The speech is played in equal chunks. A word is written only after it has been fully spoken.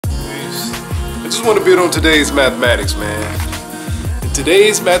just want to build on today's mathematics, man. And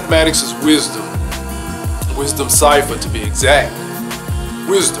today's mathematics is wisdom. Wisdom cipher, to be exact.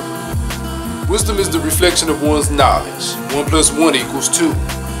 Wisdom. Wisdom is the reflection of one's knowledge. 1 plus 1 equals 2.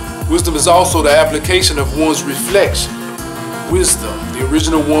 Wisdom is also the application of one's reflection. Wisdom, the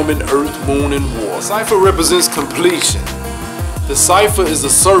original woman, earth, moon, and war. The cipher represents completion. The cipher is a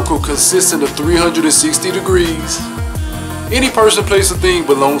circle consisting of 360 degrees. Any person, place, or thing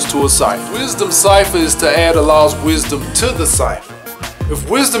belongs to a cipher. Wisdom cipher is to add Allah's wisdom to the cipher. If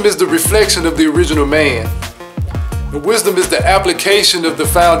wisdom is the reflection of the original man, and wisdom is the application of the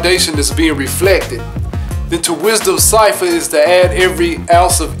foundation that's being reflected, then to wisdom cipher is to add every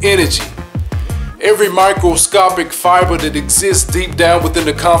ounce of energy, every microscopic fiber that exists deep down within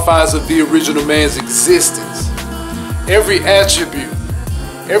the confines of the original man's existence, every attribute,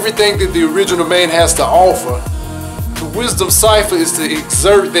 everything that the original man has to offer. To wisdom cipher is to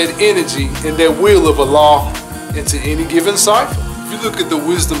exert that energy and that will of Allah into any given cipher. If you look at the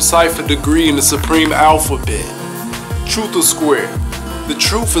wisdom cipher degree in the supreme alphabet, truth or square, the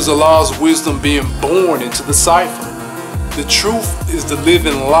truth is Allah's wisdom being born into the cipher. The truth is the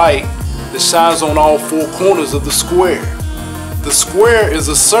living light that shines on all four corners of the square. The square is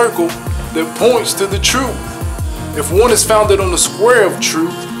a circle that points to the truth. If one is founded on the square of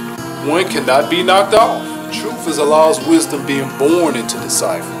truth, one cannot be knocked off. Truth is Allah's wisdom being born into the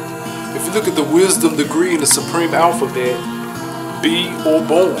cipher. If you look at the wisdom degree in the supreme alphabet, be or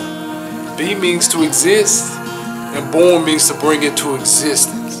born. Be means to exist, and born means to bring into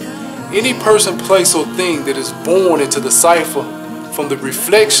existence. Any person, place, or thing that is born into the cipher from the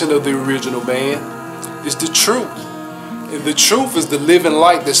reflection of the original man is the truth. And the truth is the living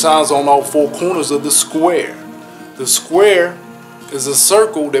light that shines on all four corners of the square. The square is a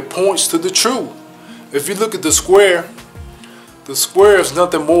circle that points to the truth. If you look at the square is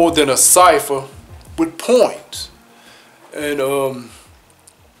nothing more than a cipher with points. And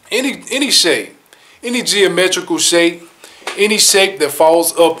any shape, any geometrical shape, any shape that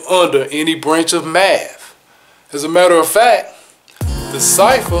falls up under any branch of math. As a matter of fact, the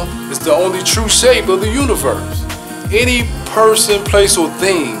cipher is the only true shape of the universe. Any person, place, or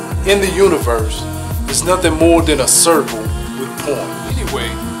thing in the universe is nothing more than a circle with points. Anyway,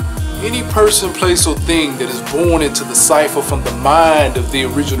 any person, place, or thing that is born into the cipher from the mind of the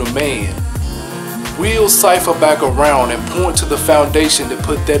original man will cipher back around and point to the foundation that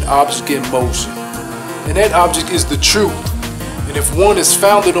put that object in motion. And that object is the truth. And if one is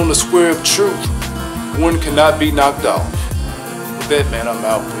founded on the square of truth, one cannot be knocked off. With that, man, I'm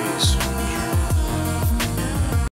out.